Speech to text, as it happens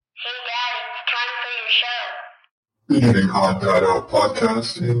Beginning Odd Dad Out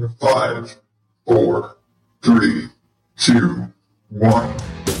podcast in 5, 4, 3, 2, 1.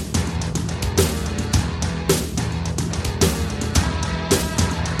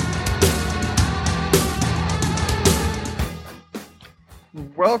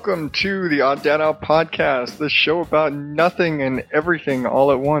 Welcome to the Odd Dad Out podcast, the show about nothing and everything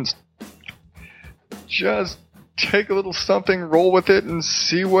all at once. Just take a little something, roll with it, and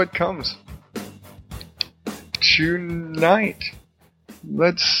see what comes. Tonight,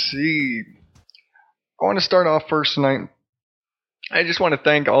 let's see. I want to start off first tonight. I just want to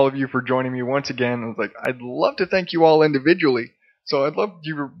thank all of you for joining me once again. I'd love to thank you all individually. So I'd love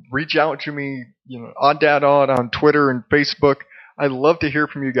you to reach out to me, Odd Dad Odd on Twitter and Facebook. I'd love to hear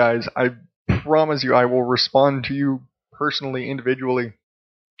from you guys. I promise you I will respond to you personally, individually.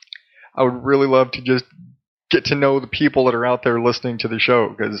 I would really love to just get to know the people that are out there listening to the show,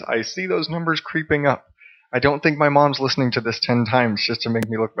 because I see those numbers creeping up. I don't think my mom's listening to this 10 times just to make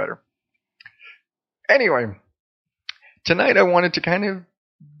me look better. Anyway, tonight I wanted to kind of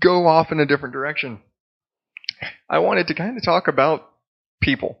go off in a different direction. I wanted to kind of talk about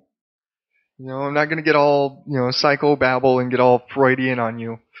people. I'm not going to get all, psychobabble and get all Freudian on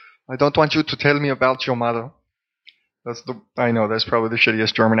you. I don't want you to tell me about your mother. I know, that's probably the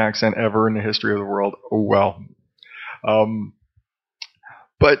shittiest German accent ever in the history of the world. Oh, well.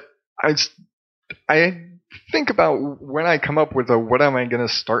 But I think about when I come up with what am I going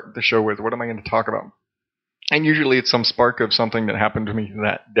to start the show with? What am I going to talk about? And usually it's some spark of something that happened to me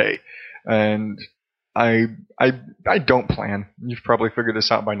that day. And I don't plan. You've probably figured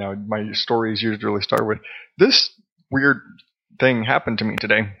this out by now. My stories usually start with, this weird thing happened to me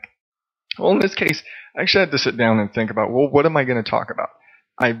today. Well, in this case, I actually had to sit down and think about, what am I going to talk about?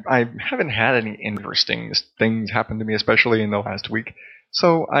 I haven't had any interesting things happen to me, especially in the last week.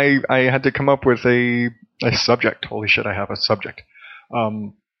 So I had to come up with a subject. Holy shit, I have a subject.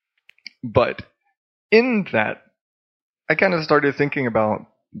 But in that, I kind of started thinking about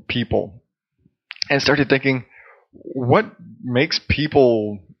people. And started thinking, what makes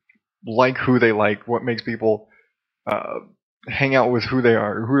people like who they like? What makes people hang out with who they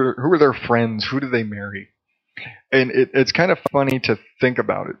are? Who are their friends? Who do they marry? And it's kind of funny to think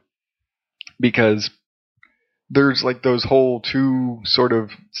about it, because there's like those whole two sort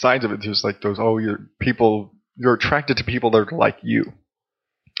of sides of it. There's like those, you're attracted to people that are like you.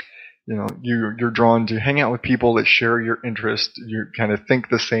 You're drawn to hang out with people that share your interest. You kind of think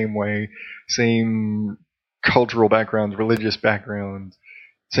the same way, same cultural backgrounds, religious backgrounds,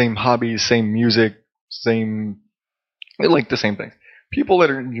 same hobbies, same music, they like the same things. People that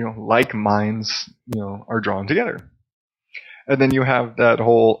are, like minds, are drawn together. And then you have that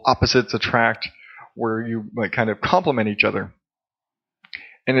whole opposites attract, where you like kind of complement each other.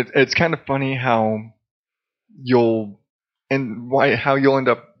 And it's kind of funny how you'll end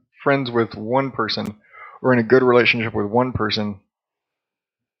up friends with one person or in a good relationship with one person,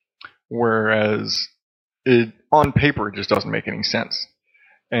 whereas on paper it just doesn't make any sense.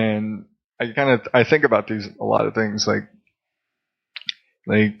 And I think about a lot of things like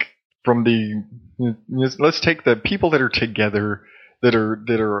from let's take the people that are together that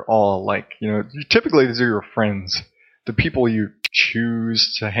are all alike. Typically these are your friends, the people you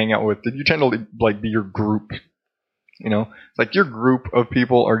choose to hang out with, that you tend to like be your group. Like your group of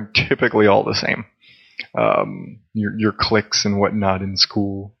people are typically all the same. Your cliques and whatnot in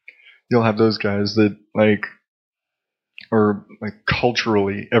school. You'll have those guys that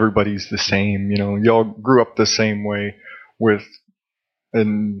culturally everybody's the same. You all grew up the same way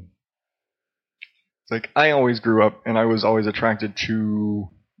and I always grew up and I was always attracted to,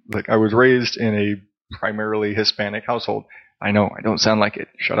 I was raised in a primarily Hispanic household. I know, I don't sound like it.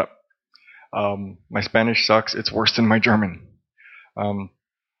 Shut up. My Spanish sucks. It's worse than my German.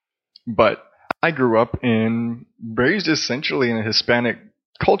 But I grew up raised essentially in a Hispanic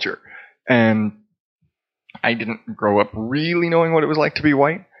culture. And I didn't grow up really knowing what it was like to be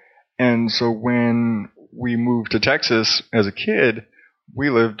white. And so when we moved to Texas as a kid, we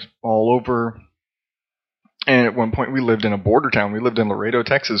lived all over. And at one point we lived in a border town. We lived in Laredo,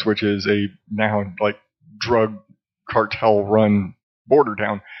 Texas, which is a now drug cartel run border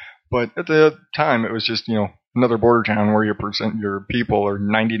town. But at the time, it was just, another border town where your people are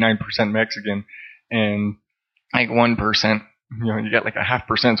 99% Mexican, and 1%, you got a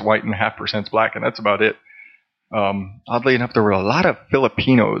 0.5% white and 0.5% black, and that's about it. Oddly enough, there were a lot of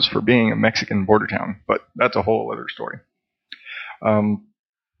Filipinos for being a Mexican border town, but that's a whole other story.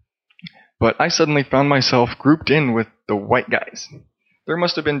 But I suddenly found myself grouped in with the white guys. There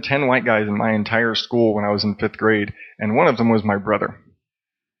must have been 10 white guys in my entire school when I was in 5th grade, and one of them was my brother.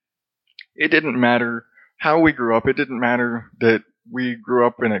 It didn't matter how we grew up. It didn't matter that we grew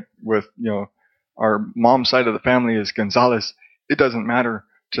up with our mom's side of the family is Gonzalez. It doesn't matter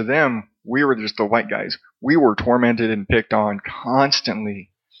to them. We were just the white guys. We were tormented and picked on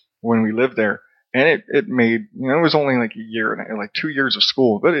constantly when we lived there. And it made, it was only like a year and like 2 years of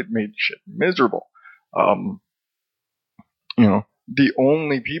school, but it made shit miserable. The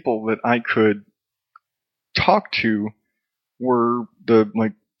only people that I could talk to were the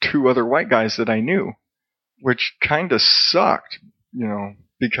like 2 other white guys that I knew, which kind of sucked,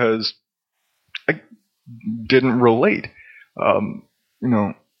 because I didn't relate.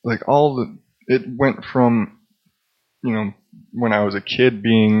 It went from, when I was a kid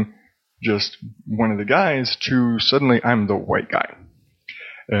being just one of the guys to suddenly I'm the white guy.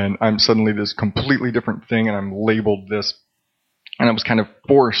 And I'm suddenly this completely different thing, and I'm labeled this. And I was kind of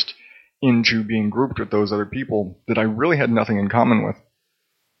forced into being grouped with those other people that I really had nothing in common with,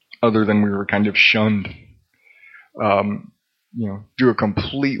 other than we were kind of shunned. Do a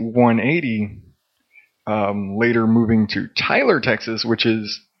complete 180, later moving to Tyler, Texas, which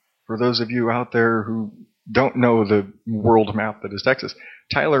is, for those of you out there who don't know the world map that is Texas,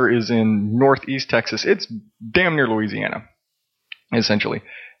 Tyler is in northeast Texas. It's damn near Louisiana, essentially.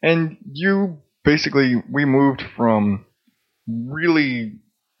 And we moved from really,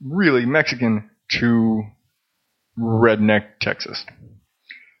 really Mexican to redneck Texas.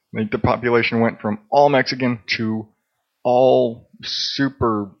 Like, the population went from all Mexican to all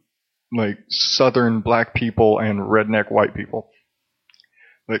super, like, southern black people and redneck white people.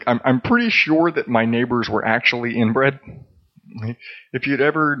 Like, I'm pretty sure that my neighbors were actually inbred. If you'd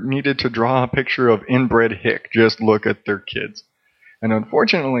ever needed to draw a picture of inbred hick, just look at their kids. And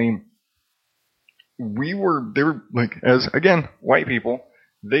unfortunately, they were like, as, again, white people,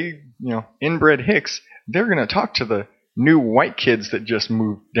 they, inbred hicks, they're going to talk to the new white kids that just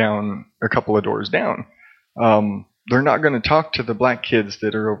moved down a couple of doors down. They're not going to talk to the black kids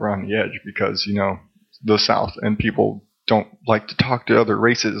that are over on the edge because, the South, and people don't like to talk to other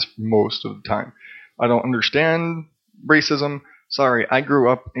races most of the time. I don't understand racism. Sorry, I grew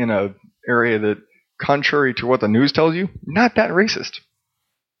up in an area that, contrary to what the news tells you, not that racist.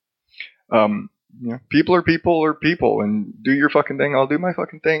 People are people, and do your fucking thing, I'll do my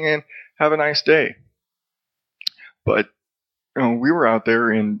fucking thing, and have a nice day. But, we were out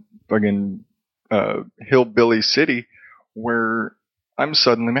there in fucking hillbilly city where I'm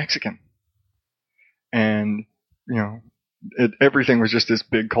suddenly Mexican. And, everything was just this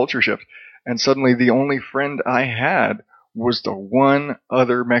big culture shift. And suddenly the only friend I had was the one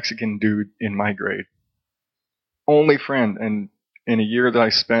other Mexican dude in my grade. Only friend. And in a year that I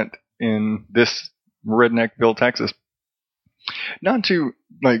spent in this redneckville, Texas, not to,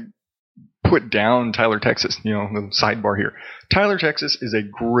 like, put down Tyler, Texas, the sidebar here. Tyler, Texas is a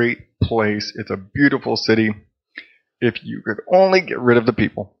great place. It's a beautiful city. If you could only get rid of the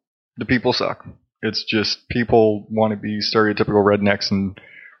people. The people suck. It's just people want to be stereotypical rednecks and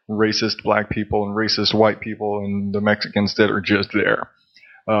racist black people and racist white people and the Mexicans that are just there.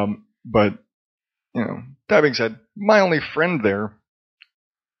 But, that being said, my only friend there,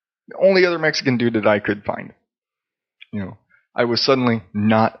 the only other Mexican dude that I could find, I was suddenly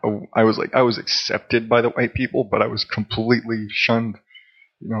I was accepted by the white people, but I was completely shunned,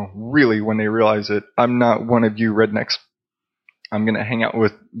 really, when they realized that I'm not one of you rednecks. I'm going to hang out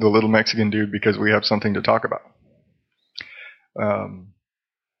with the little Mexican dude because we have something to talk about.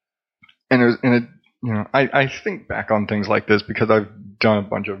 I think back on things like this because I've done a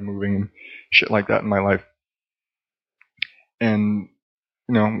bunch of moving and shit like that in my life. And,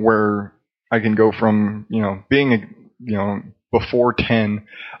 where I can go from, being before 10,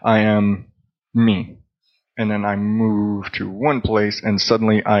 I am me. And then I move to one place and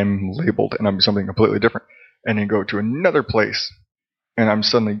suddenly I'm labeled and I'm something completely different. And then go to another place and I'm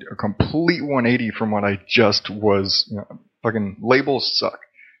suddenly a complete 180 from what I just was. Fucking labels suck.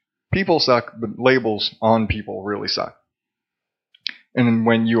 People suck, but labels on people really suck. And then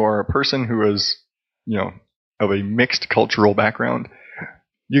when you are a person who is, of a mixed cultural background,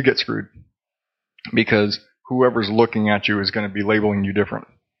 you get screwed. Because whoever's looking at you is going to be labeling you different.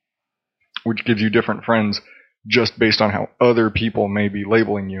 Which gives you different friends just based on how other people may be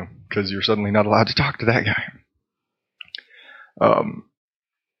labeling you. Because you're suddenly not allowed to talk to that guy.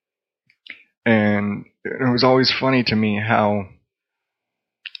 And it was always funny to me how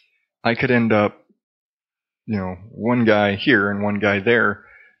I could end up, one guy here and one guy there,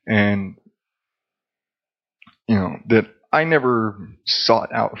 and, that I never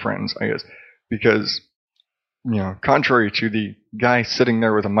sought out friends, I guess, because, contrary to the guy sitting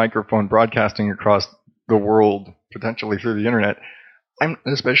there with a microphone broadcasting across the world, potentially through the internet, I'm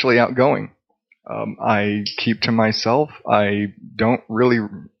especially outgoing. I keep to myself. I don't really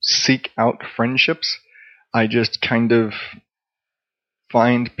seek out friendships. I just kind of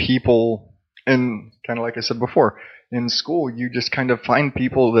find people, and kind of like I said before, in school, you just kind of find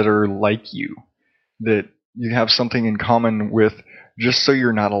people that are like you, that you have something in common with, just so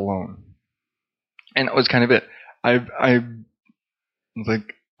you're not alone. And that was kind of it.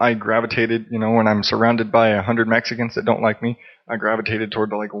 I gravitated, when I'm surrounded by 100 Mexicans that don't like me, I gravitated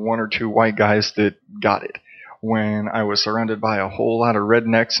toward the like one or two white guys that got it. When I was surrounded by a whole lot of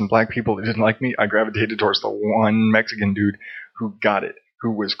rednecks and black people that didn't like me, I gravitated towards the one Mexican dude who got it,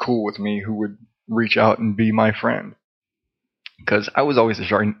 who was cool with me, who would reach out and be my friend. Because I was always the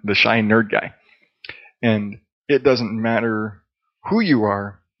shy nerd guy. And it doesn't matter who you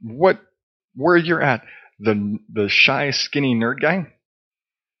are, where you're at. The shy, skinny nerd guy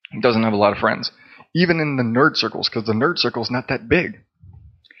doesn't have a lot of friends, even in the nerd circles, because the nerd circle's not that big.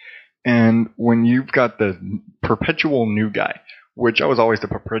 And when you've got the perpetual new guy, which I was always the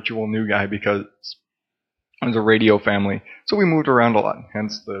perpetual new guy because I was a radio family, so we moved around a lot.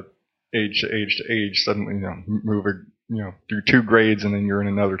 Hence the age to age to age. Suddenly, do 2 grades and then you're in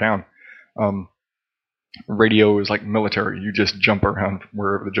another town. Radio is like military; you just jump around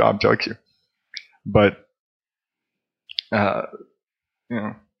wherever the job takes you. But I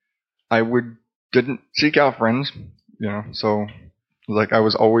didn't seek out friends, so like I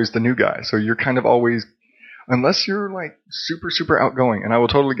was always the new guy. So you're kind of always, unless you're like super, super outgoing, and I will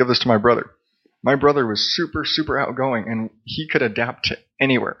totally give this to my brother. My brother was super, super outgoing, and he could adapt to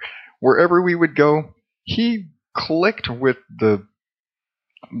anywhere. Wherever we would go, he clicked with the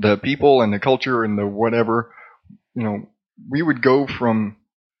people and the culture and the whatever. We would go from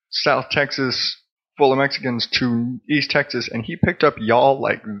South Texas full of Mexicans to East Texas, and he picked up y'all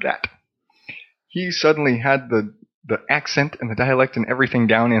like that. He suddenly had the accent and the dialect and everything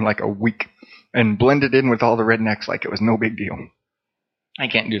down in like a week and blended in with all the rednecks like it was no big deal. I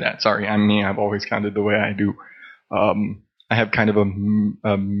can't do that. Sorry, I'm me. I've always counted the way I do. I have kind of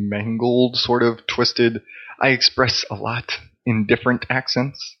a mangled, sort of twisted. I express a lot in different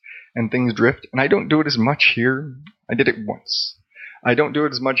accents and things drift, and I don't do it as much here. I did it once. I don't do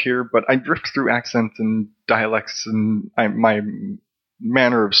it as much here, but I drift through accents and dialects, and my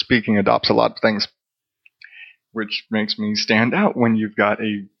manner of speaking adopts a lot of things, which makes me stand out when you've got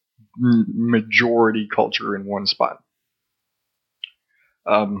a majority culture in one spot.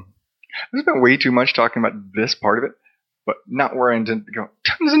 I've spent way too much talking about this part of it, but not where I intend to go.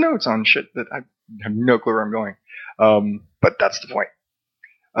 Tons of notes on shit that I have no clue where I'm going. But that's the point.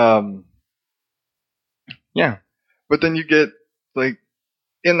 Yeah. But then you get, like,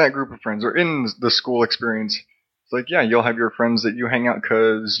 in that group of friends, or in the school experience, it's like, yeah, you'll have your friends that you hang out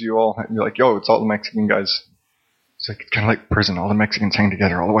because you're like, yo, it's all the Mexican guys. It's like, it's kind of like prison. All the Mexicans hang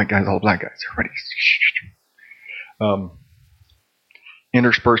together, all the white guys, all the black guys. Everybody.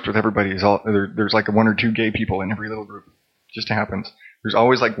 Interspersed with everybody is there's like 1 or 2 gay people in every little group. It just happens. There's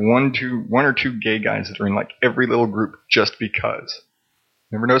always like 1 or 2 gay guys that are in like every little group just because.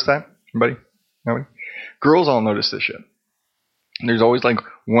 Never noticed that? Anybody? Nobody? Girls all notice this shit. There's always like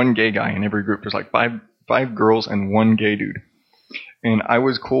 1 gay guy in every group. There's like five girls and 1 gay dude. And I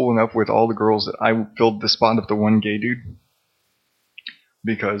was cool enough with all the girls that I filled the spot of the 1 gay dude.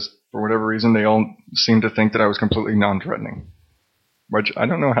 Because for whatever reason, they all seemed to think that I was completely non-threatening. Which I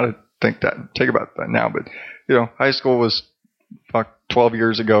don't know how to take about that now, but high school was 12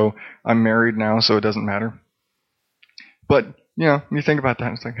 years ago. I'm married now, so it doesn't matter. But you think about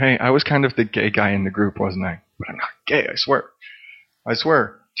that, it's like, hey, I was kind of the gay guy in the group, wasn't I? But I'm not gay, I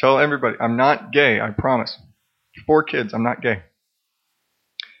swear. Tell everybody, I'm not gay, I promise. 4 kids, I'm not gay.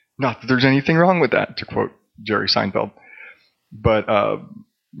 Not that there's anything wrong with that, to quote Jerry Seinfeld. But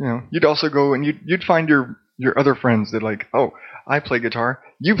you'd also go and you'd find your other friends that like, oh, I play guitar,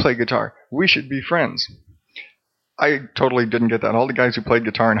 you play guitar, we should be friends. I totally didn't get that. All the guys who played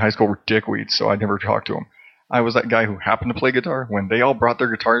guitar in high school were dickweeds, so I never talked to them. I was that guy who happened to play guitar. When they all brought their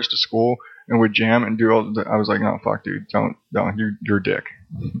guitars to school and would jam and do all I was like, no, fuck, dude, don't, you're a dick.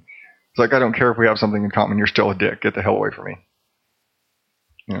 It's like, I don't care if we have something in common, you're still a dick. Get the hell away from me.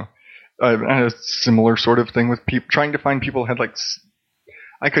 I had a similar sort of thing with trying to find people who had like,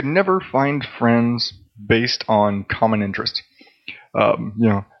 I could never find friends based on common interest.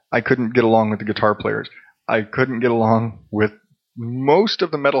 I couldn't get along with the guitar players. I couldn't get along with most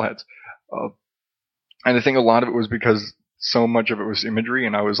of the metalheads. And I think a lot of it was because so much of it was imagery,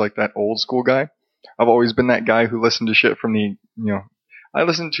 and I was like that old school guy. I've always been that guy who listened to shit from I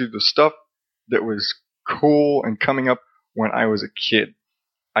listened to the stuff that was cool and coming up when I was a kid.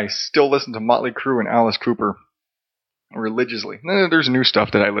 I still listen to Motley Crue and Alice Cooper religiously. There's new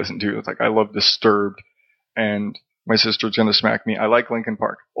stuff that I listen to. It's like I love Disturbed, and my sister's gonna smack me. I like Linkin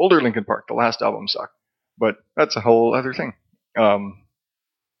Park, older Linkin Park. The last album sucked, but that's a whole other thing.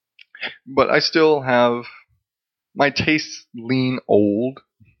 But I still have my tastes lean old.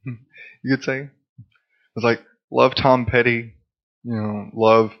 You could say it's like love Tom Petty,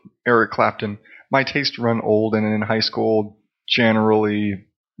 love Eric Clapton. My tastes run old, and in high school, generally,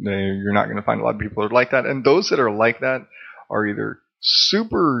 you're not going to find a lot of people that are like that. And those that are like that are either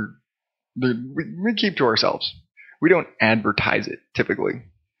super. We keep to ourselves. We don't advertise it typically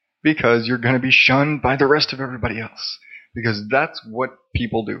because you're going to be shunned by the rest of everybody else. Because that's what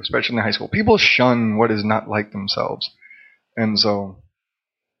people do, especially in high school. People shun what is not like themselves. And so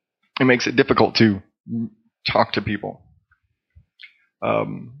it makes it difficult to talk to people.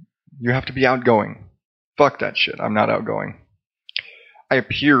 You have to be outgoing. Fuck that shit. I'm not outgoing. I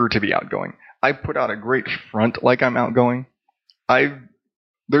appear to be outgoing. I put out a great front like I'm outgoing.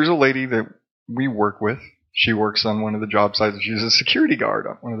 There's a lady that we work with. She works on one of the job sites. She's a security guard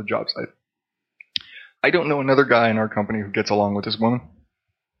on one of the job sites. I don't know another guy in our company who gets along with this woman.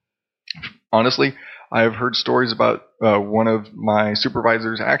 Honestly, I have heard stories about one of my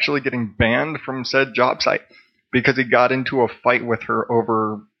supervisors actually getting banned from said job site because he got into a fight with her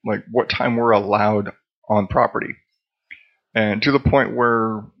over like what time we're allowed on property. And to the point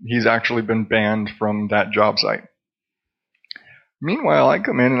where he's actually been banned from that job site. Meanwhile, I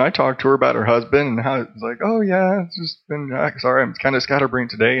come in and I talk to her about her husband and how it's like, oh yeah, it's just been, sorry, I'm kind of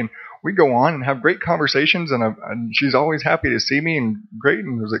scatterbrained today. And we go on and have great conversations, and she's always happy to see me and great,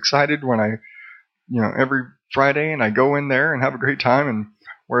 and was excited when I, every Friday, and I go in there and have a great time. And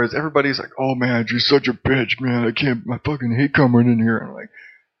whereas everybody's like, oh man, she's such a bitch, man, I fucking hate coming in here. And I'm like,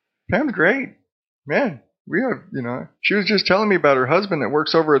 Pam's great, man. We have, she was just telling me about her husband that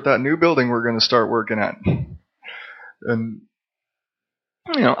works over at that new building we're going to start working at, and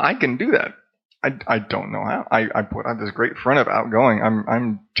I can do that. I don't know how. I put on this great front of outgoing.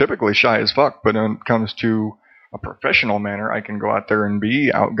 I'm typically shy as fuck, but when it comes to a professional manner, I can go out there and be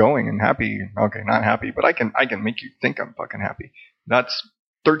outgoing and happy. Okay, not happy, but I can make you think I'm fucking happy. That's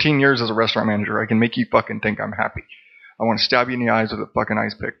 13 years as a restaurant manager. I can make you fucking think I'm happy. I want to stab you in the eyes with a fucking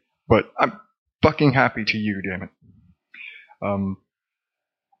ice pick, but I'm fucking happy to you, damn it.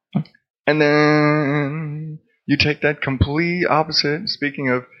 And then you take that complete opposite. Speaking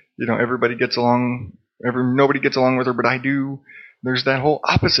of, everybody gets along, nobody gets along with her, but I do. There's that whole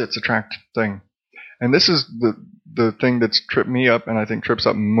opposites attract thing. And this is the thing that's tripped me up, and I think trips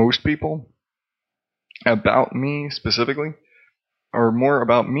up most people about me specifically, or more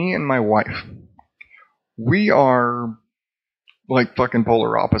about me and my wife. We are like fucking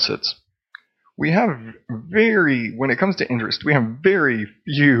polar opposites. We have when it comes to interest, we have very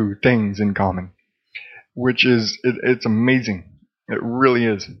few things in common, which is, it's amazing. It really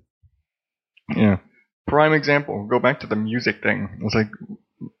is. Yeah. Prime example, go back to the music thing. It's like,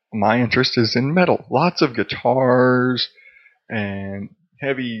 my interest is in metal. Lots of guitars and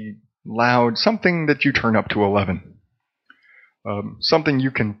heavy, loud, something that you turn up to 11. Something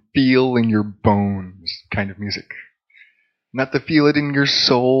you can feel in your bones kind of music. Not to feel it in your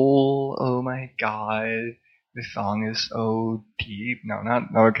soul. Oh my god, this song is so deep. No, not,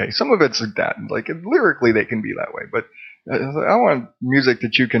 okay. Some of it's like that. Like, lyrically they can be that way, but I want music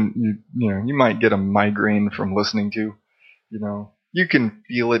that you can, you might get a migraine from listening to. You can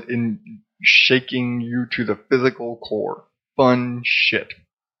feel it in shaking you to the physical core. Fun shit.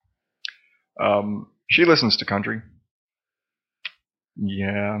 She listens to country.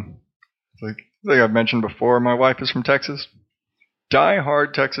 Yeah. Like I've mentioned before, my wife is from Texas. Die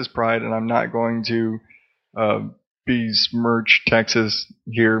hard Texas pride, and I'm not going to besmirch Texas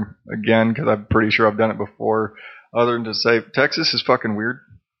here again because I'm pretty sure I've done it before. Other than to say, Texas is fucking weird.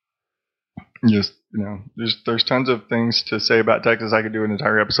 Just, there's tons of things to say about Texas. I could do an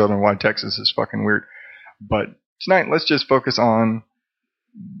entire episode on why Texas is fucking weird. But tonight, let's just focus on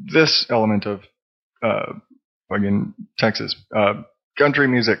this element of fucking Texas. Country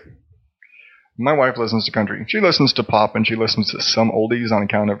music. My wife listens to country. She listens to pop, and she listens to some oldies on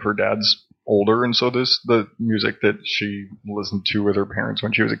account of her dad's older, and so this the music that she listened to with her parents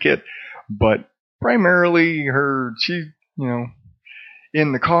when she was a kid. But primarily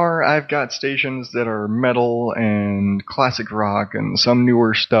in the car, I've got stations that are metal and classic rock and some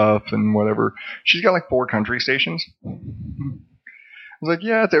newer stuff and whatever. She's got like 4 country stations. I was like,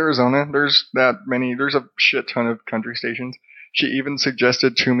 yeah, it's Arizona. There's that many. There's a shit ton of country stations. She even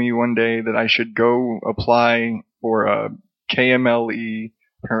suggested to me one day that I should go apply for a KMLE.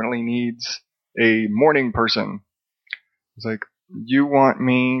 Apparently needs a morning person. It's like, you want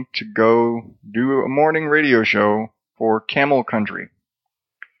me to go do a morning radio show for Camel Country.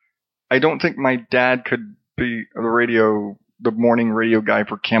 I don't think my dad could be the morning radio guy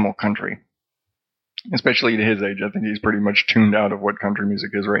for Camel Country. Especially at his age. I think he's pretty much tuned out of what country music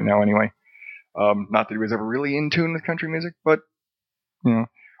is right now anyway. Not that he was ever really in tune with country music, but, you know,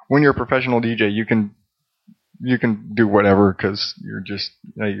 when you're a professional DJ, you can do whatever because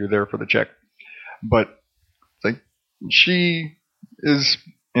you're there for the check. But, like, she is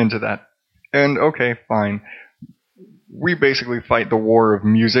into that. And okay, fine. We basically fight the war of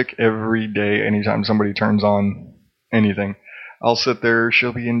music every day anytime somebody turns on anything. I'll sit there,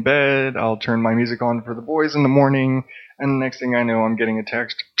 she'll be in bed, I'll turn my music on for the boys in the morning, and the next thing I know, I'm getting a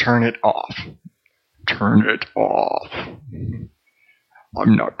text, turn it off. Turn it off.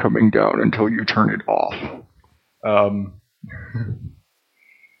 I'm not coming down until you turn it off.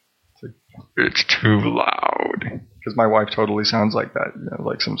 It's too loud. Because my wife totally sounds like that, you know,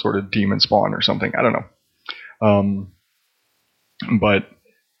 like some sort of demon spawn or something. I don't know. But,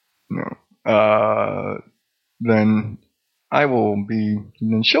 you know, then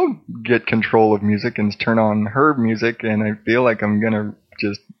then she'll get control of music and turn on her music, and I feel like I'm gonna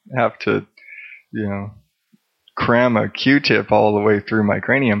just have to, you know, cram a Q-tip all the way through my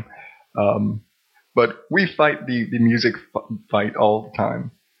cranium. But we fight the music fight all the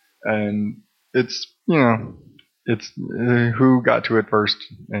time, and it's, you know, it's who got to it first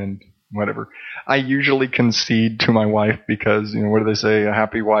and whatever. I usually concede to my wife because, you know, what do they say? A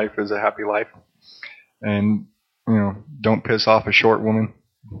happy wife is a happy life. And, you know, don't piss off a short woman.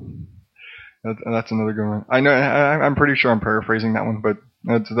 That's another good one. I know, I'm pretty sure I'm paraphrasing that one, but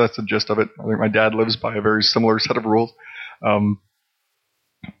that's the gist of it. I think my dad lives by a very similar set of rules.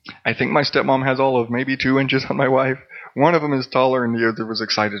 I think my stepmom has all of maybe 2 inches on my wife. One of them is taller and the other was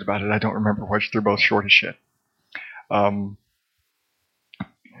excited about it. I don't remember which. They're both short as shit.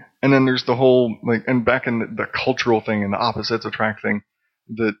 And then there's the whole, like, and back in the cultural thing and the opposites attract thing,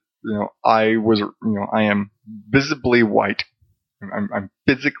 that, you know, I am visibly white. I'm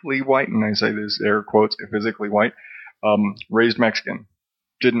physically white, and I say this air quotes, physically white. Raised Mexican.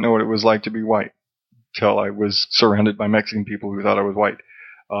 Didn't know what it was like to be white till I was surrounded by Mexican people who thought I was white.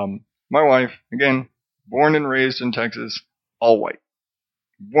 My wife, again, born and raised in Texas, all white.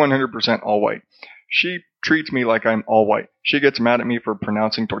 100% all white. She treats me like I'm all white. She gets mad at me for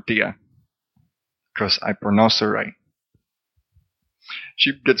pronouncing tortilla. Because I pronounce it right.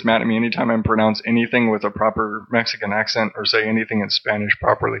 She gets mad at me anytime I pronounce anything with a proper Mexican accent or say anything in Spanish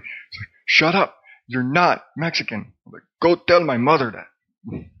properly. She's like, shut up. You're not Mexican. I'm like, go tell my mother that.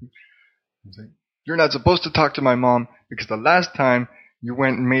 Like, you're not supposed to talk to my mom because the last time you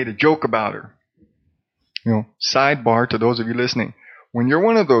went and made a joke about her. You know, sidebar to those of you listening. When you're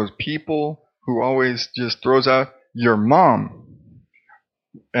one of those people who always just throws out your mom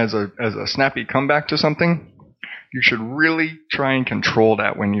as a snappy comeback to something, you should really try and control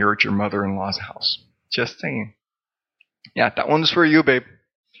that when you're at your mother-in-law's house. Just saying. Yeah, that one's for you, babe.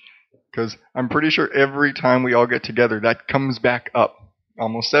 Because I'm pretty sure every time we all get together, that comes back up.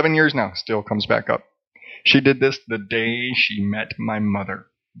 Almost 7 years now, still comes back up. She did this the day she met my mother.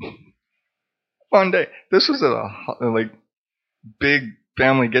 Fun day. This was a like big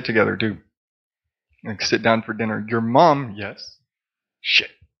family get-together, too. Like, sit down for dinner. Your mom, yes.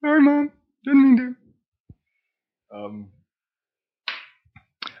 Shit. Sorry, Mom. Didn't mean to.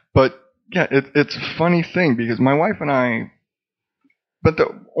 But, yeah, it's a funny thing because my wife and I... But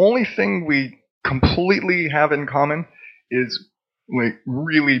the only thing we completely have in common is, like,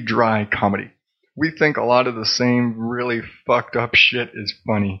 really dry comedy. We think a lot of the same really fucked up shit is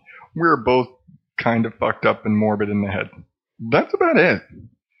funny. We're both kind of fucked up and morbid in the head. That's about it.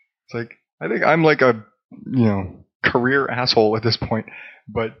 It's like, I think I'm like a, you know, career asshole at this point,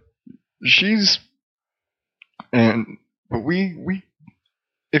 but we,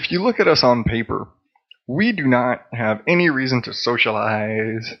 if you look at us on paper, we do not have any reason to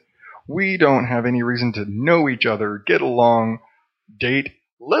socialize. We don't have any reason to know each other, get along, date,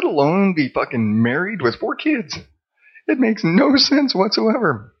 let alone be fucking married with 4 kids. It makes no sense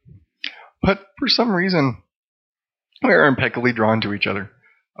whatsoever. But for some reason, we are impeccably drawn to each other.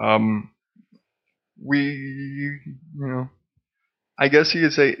 I guess you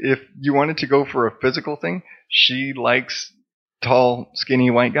could say if you wanted to go for a physical thing, she likes tall, skinny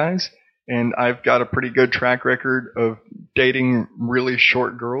white guys, and I've got a pretty good track record of dating really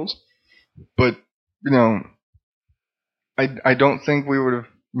short girls. But, you know, I don't think we would have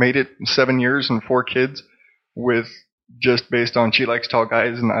made it 7 years and 4 kids with just based on she likes tall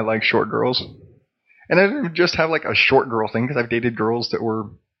guys and I like short girls. And I didn't just have like a short girl thing because I've dated girls that were...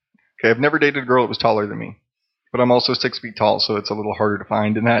 Okay, I've never dated a girl that was taller than me. But I'm also 6 feet tall, so it's a little harder to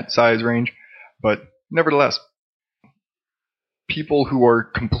find in that size range. But nevertheless, people who are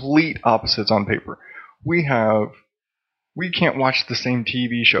complete opposites on paper. We can't watch the same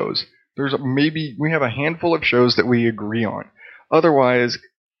TV shows. We have a handful of shows that we agree on. Otherwise,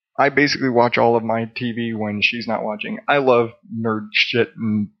 I basically watch all of my TV when she's not watching. I love nerd shit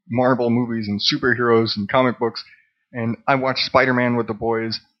and Marvel movies and superheroes and comic books, and I watch Spider-Man with the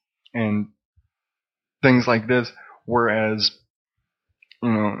boys and things like this, whereas,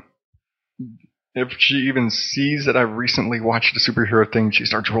 if she even sees that I've recently watched a superhero thing, she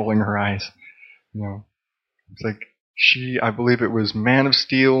starts rolling her eyes. It's like I believe it was Man of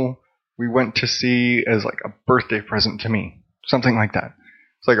Steel, we went to see as like a birthday present to me. Something like that.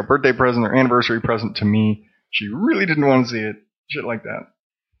 It's like a birthday present or anniversary present to me. She really didn't want to see it. Shit like that.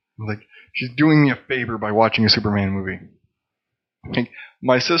 Like, she's doing me a favor by watching a Superman movie. Like,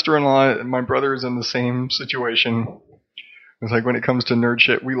 my sister-in-law and my brother is in the same situation. It's like, when it comes to nerd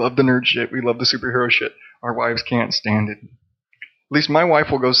shit, we love the nerd shit, we love the superhero shit. Our wives can't stand it. At least my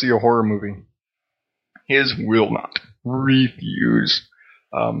wife will go see a horror movie. His will not. Refuse.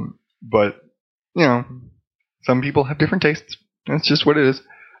 But, some people have different tastes. That's just what it is.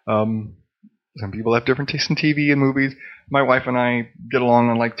 Some people have different tastes in TV and movies. My wife and I get along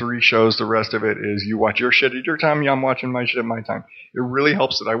on like 3 shows. The rest of it is you watch your shit at your time, I'm watching my shit at my time. It really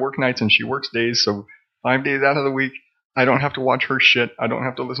helps that I work nights and she works days, so 5 days out of the week, I don't have to watch her shit. I don't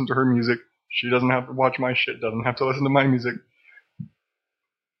have to listen to her music. She doesn't have to watch my shit, doesn't have to listen to my music.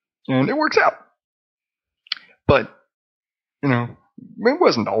 And it works out. But, it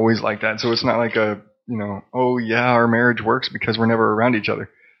wasn't always like that, so it's not like oh yeah, our marriage works because we're never around each other.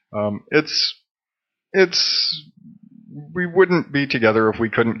 We wouldn't be together if we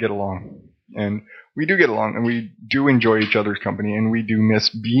couldn't get along. And we do get along, and we do enjoy each other's company, and we do miss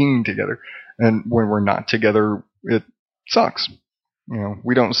being together. And when we're not together, it sucks.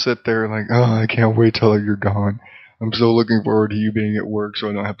 We don't sit there like, oh, I can't wait till you're gone. I'm so looking forward to you being at work so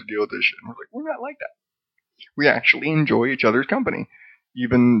I don't have to deal with this shit. And we're not like that. We actually enjoy each other's company,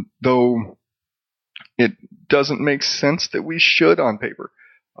 even though it doesn't make sense that we should on paper.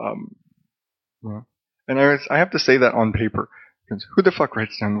 And I have to say that on paper, because who the fuck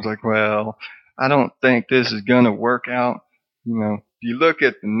writes down was like, well, I don't think this is gonna work out. If you look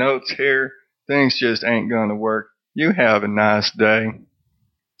at the notes here, things just ain't gonna work. You have a nice day.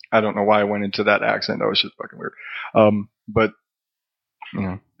 I don't know why I went into that accent. That was just fucking weird. But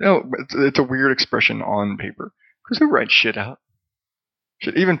it's a weird expression on paper. Because who writes shit out?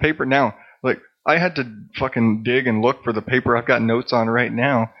 Shit, even paper now. Like, I had to fucking dig and look for the paper I've got notes on right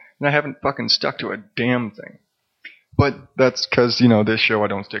now, and I haven't fucking stuck to a damn thing. But that's because, this show I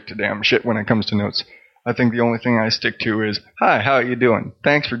don't stick to damn shit when it comes to notes. I think the only thing I stick to is, hi, how are you doing?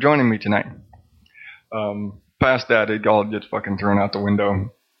 Thanks for joining me tonight. Past that, it all gets fucking thrown out the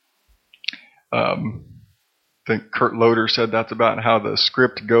window. I think Kurt Loder said that's about how the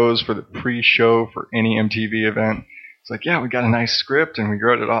script goes for the pre-show for any MTV event. It's like, yeah, we got a nice script and we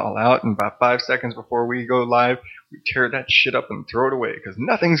wrote it all out, and about 5 seconds before we go live, we tear that shit up and throw it away because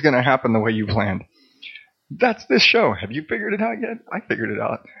nothing's going to happen the way you planned. That's this show. Have you figured it out yet? I figured it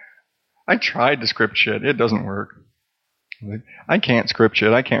out. I tried to script shit. It doesn't work. I can't script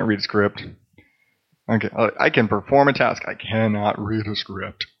shit. I can't read a script. Okay, I can perform a task. I cannot read a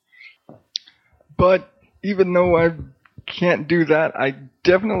script. But even though I can't do that, I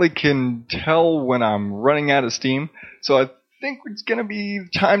definitely can tell when I'm running out of steam. So I think it's going to be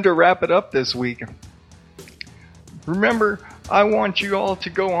time to wrap it up this week. Remember, I want you all to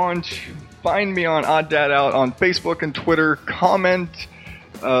go on to find me on Odd Dad Out on Facebook and Twitter. Comment,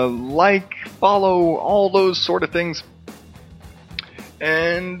 like, follow, all those sort of things.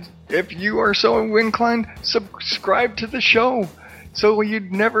 And if you are so inclined, subscribe to the show. So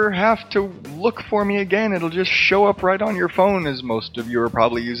you'd never have to look for me again. It'll just show up right on your phone, as most of you are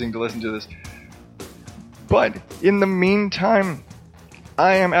probably using to listen to this. But in the meantime,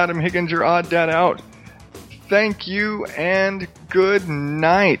 I am Adam Higgins, your Odd Dad Out. Thank you and good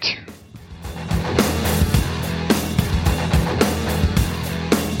night.